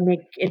how do I make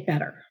it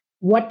better?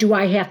 What do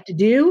I have to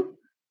do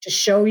to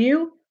show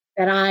you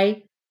that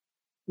I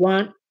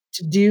want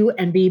to do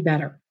and be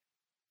better?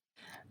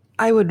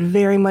 I would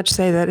very much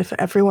say that if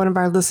every one of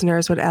our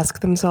listeners would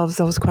ask themselves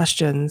those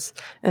questions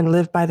and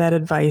live by that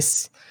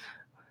advice,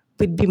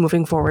 we'd be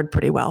moving forward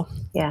pretty well.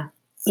 Yeah,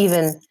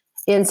 even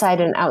inside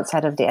and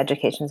outside of the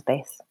education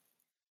space.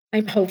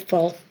 I'm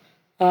hopeful.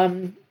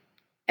 And,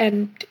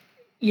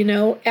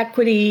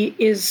 equity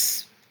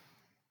is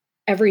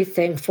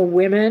everything for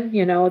women.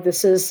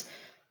 This is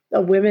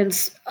a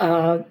women's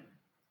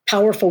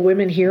powerful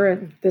women here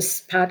in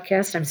this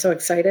podcast. I'm so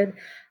excited.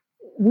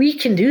 We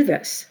can do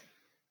this.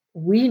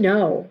 We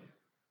know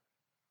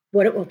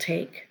what it will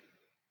take.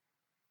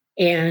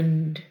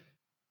 And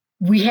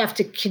we have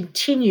to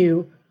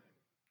continue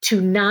to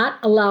not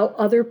allow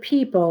other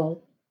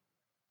people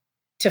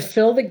to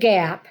fill the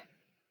gap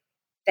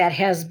that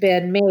has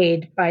been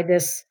made by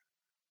this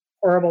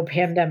horrible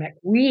pandemic.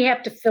 We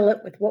have to fill it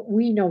with what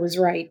we know is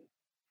right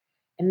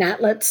and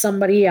not let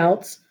somebody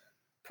else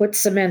put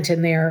cement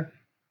in there,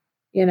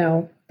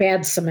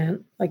 bad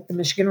cement like the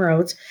Michigan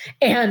roads,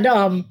 and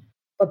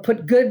but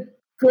put good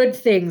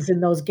things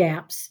in those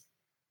gaps,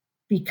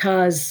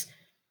 because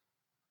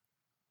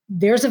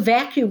there's a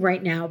vacuum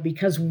right now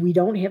because we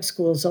don't have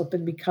schools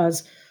open,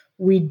 because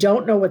we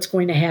don't know what's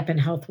going to happen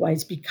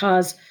health-wise,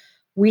 because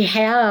we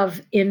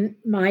have, in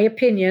my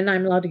opinion,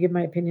 I'm allowed to give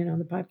my opinion on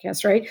the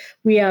podcast, right?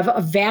 We have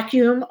a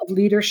vacuum of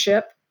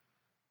leadership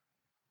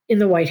in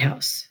the White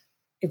House.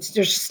 There's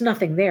just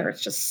nothing there.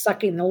 It's just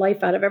sucking the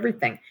life out of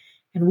everything.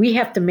 And we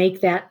have to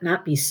make that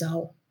not be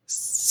so.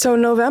 So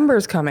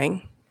November's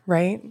coming,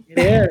 right? It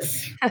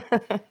is.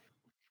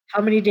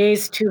 How many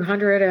days?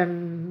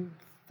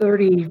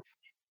 230,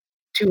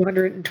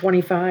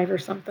 225 or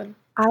something.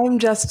 I'm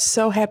just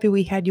so happy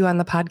we had you on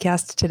the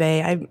podcast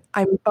today.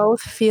 I'm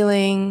both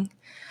feeling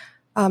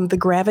the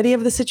gravity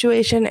of the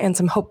situation and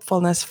some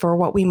hopefulness for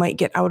what we might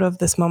get out of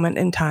this moment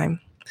in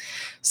time.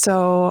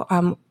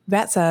 So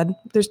that said,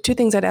 there's two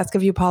things I'd ask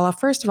of you, Paula.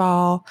 First of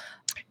all,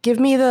 give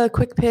me the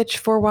quick pitch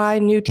for why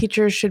new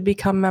teachers should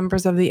become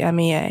members of the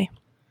MEA.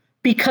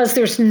 Because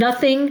there's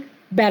nothing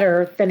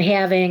better than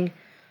having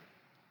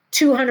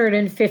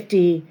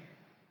 250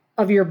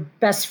 of your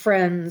best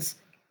friends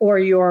or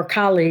your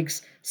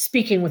colleagues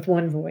speaking with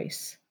one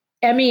voice.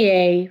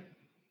 MEA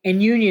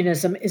and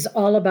unionism is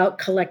all about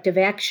collective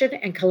action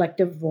and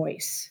collective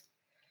voice.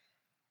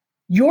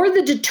 You're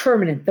the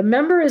determinant. The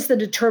member is the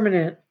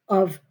determinant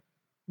of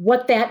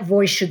what that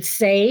voice should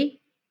say,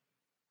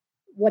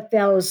 what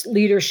those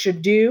leaders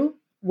should do,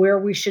 where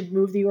we should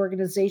move the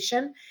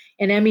organization.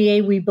 In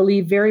MEA, we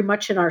believe very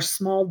much in our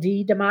small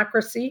d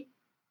democracy.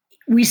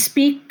 We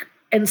speak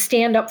and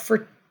stand up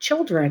for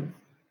children.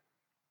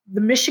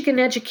 The Michigan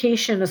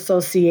Education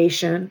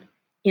Association,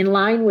 in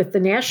line with the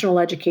National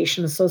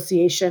Education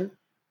Association,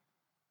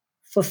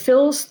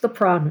 fulfills the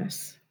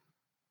promise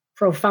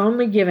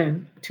profoundly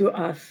given to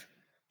us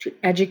to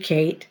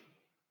educate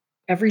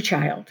every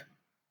child.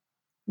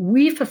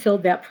 We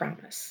fulfilled that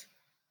promise.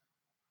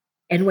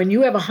 And when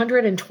you have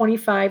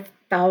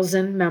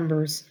 125,000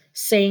 members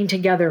saying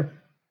together,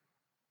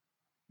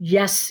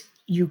 yes,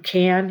 you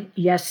can,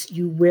 yes,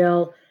 you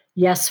will,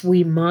 yes,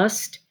 we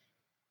must,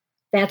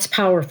 that's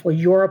powerful.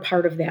 You're a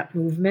part of that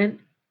movement,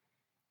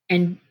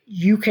 and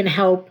you can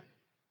help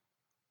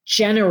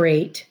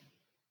generate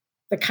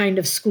the kind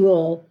of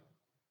school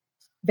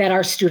that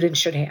our students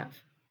should have.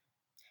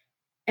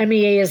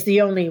 MEA is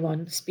the only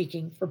one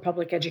speaking for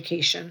public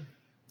education.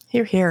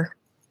 Hear, hear.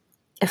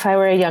 If I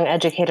were a young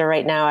educator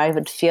right now, I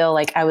would feel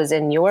like I was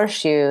in your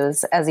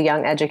shoes as a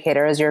young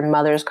educator, as your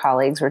mother's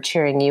colleagues were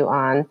cheering you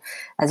on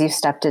as you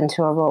stepped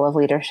into a role of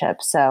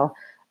leadership. So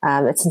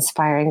it's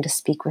inspiring to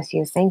speak with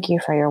you. Thank you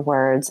for your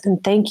words.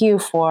 And thank you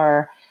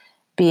for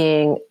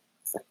being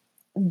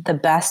the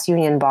best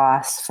union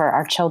boss for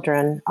our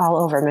children all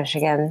over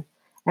Michigan,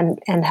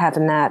 and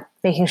having that,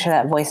 making sure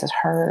that voice is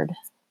heard.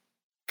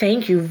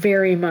 Thank you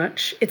very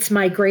much. It's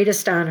my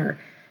greatest honor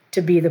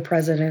to be the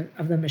president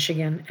of the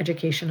Michigan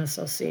Education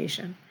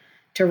Association,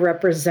 to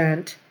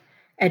represent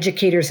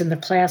educators in the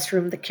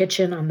classroom, the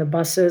kitchen, on the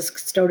buses,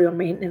 custodial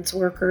maintenance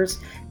workers,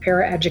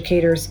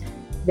 paraeducators.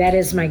 That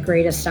is my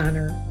greatest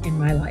honor in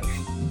my life,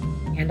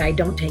 and I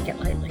don't take it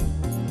lightly.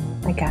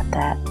 I got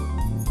that.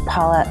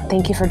 Paula,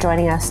 thank you for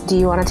joining us. Do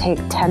you want to take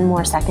 10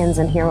 more seconds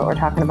and hear what we're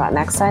talking about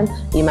next time?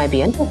 You might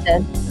be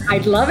interested.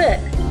 I'd love it.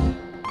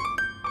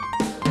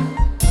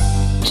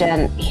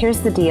 Jen,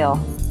 here's the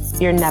deal.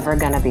 You're never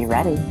going to be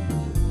ready.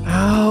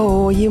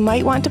 Oh, you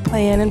might want to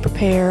plan and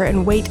prepare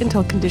and wait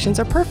until conditions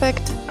are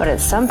perfect. But at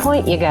some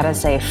point, you got to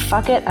say,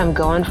 fuck it, I'm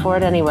going for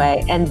it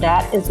anyway. And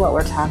that is what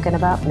we're talking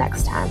about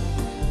next time.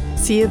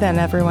 See you then,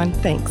 everyone.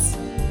 Thanks.